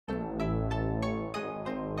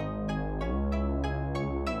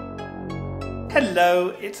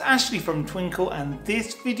Hello, it's Ashley from Twinkl and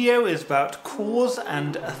this video is about cause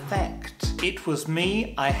and effect. It was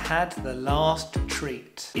me, I had the last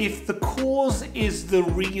treat. If the cause is the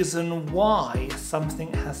reason why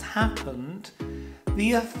something has happened,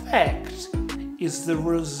 the effect is the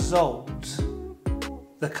result.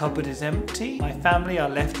 The cupboard is empty. My family are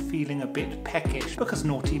left feeling a bit peckish because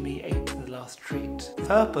naughty me ate the last treat. The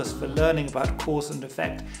purpose for learning about cause and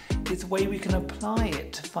effect is a way we can apply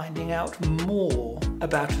it to finding out more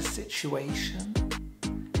about a situation,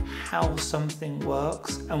 how something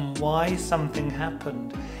works and why something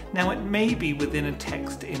happened. Now it may be within a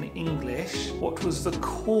text in English. What was the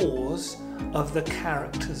cause of the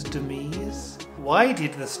character's demise? Why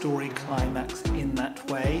did the story climax in that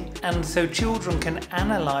way? And so children can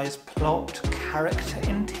analyse plot, character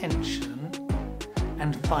intention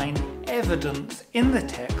and find evidence in the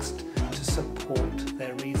text to support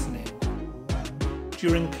their reasoning.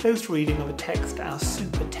 During close reading of a text, our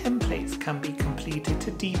super templates can be completed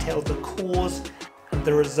to detail the cause and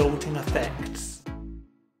the resulting effects.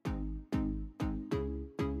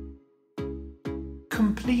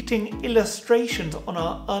 Completing illustrations on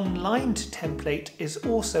our unlined template is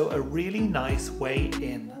also a really nice way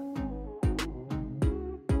in.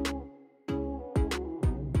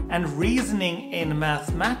 And reasoning in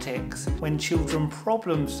mathematics, when children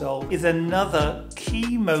problem solve, is another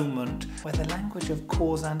key moment where the language of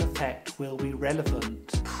cause and effect will be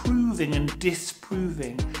relevant. Proving and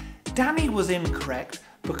disproving. Danny was incorrect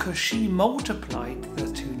because she multiplied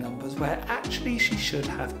the two numbers where actually she should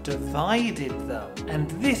have divided them.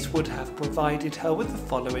 And this would have provided her with the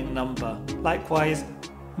following number. Likewise,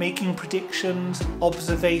 making predictions,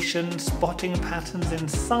 observations, spotting patterns in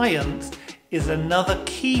science is another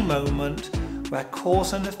key moment where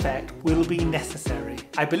cause and effect will be necessary.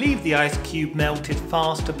 I believe the ice cube melted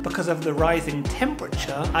faster because of the rising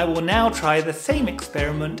temperature. I will now try the same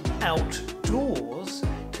experiment outdoors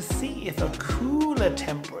to see if a cooler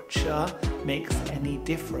temperature makes any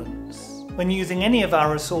difference. When using any of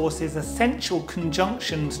our resources, essential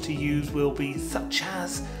conjunctions to use will be such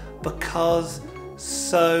as because,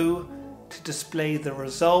 so, to display the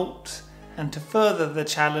result, and to further the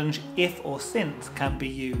challenge, if or since can be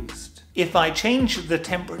used. If I change the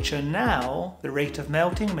temperature now, the rate of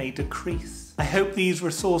melting may decrease. I hope these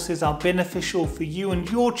resources are beneficial for you and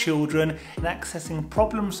your children in accessing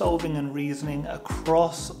problem solving and reasoning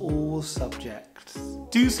across all subjects.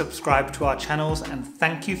 Do subscribe to our channels and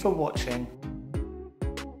thank you for watching.